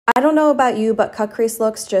I don't know about you, but cut crease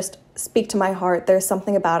looks just speak to my heart. There's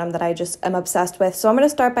something about them that I just am obsessed with. So I'm going to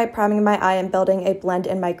start by priming my eye and building a blend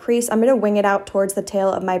in my crease. I'm going to wing it out towards the tail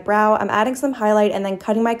of my brow. I'm adding some highlight and then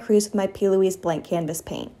cutting my crease with my P.Louise blank canvas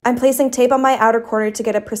paint. I'm placing tape on my outer corner to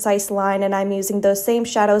get a precise line, and I'm using those same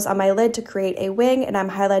shadows on my lid to create a wing, and I'm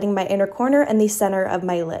highlighting my inner corner and the center of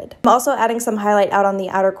my lid. I'm also adding some highlight out on the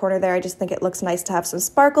outer corner there. I just think it looks nice to have some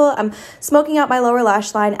sparkle. I'm smoking out my lower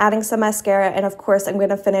lash line, adding some mascara, and of course I'm going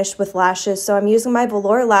to finish with lashes. So I'm using my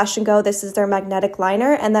Velour Lash and Go. This is their magnetic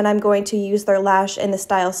liner, and then I'm going to use their lash in the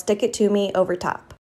style Stick It To Me over top.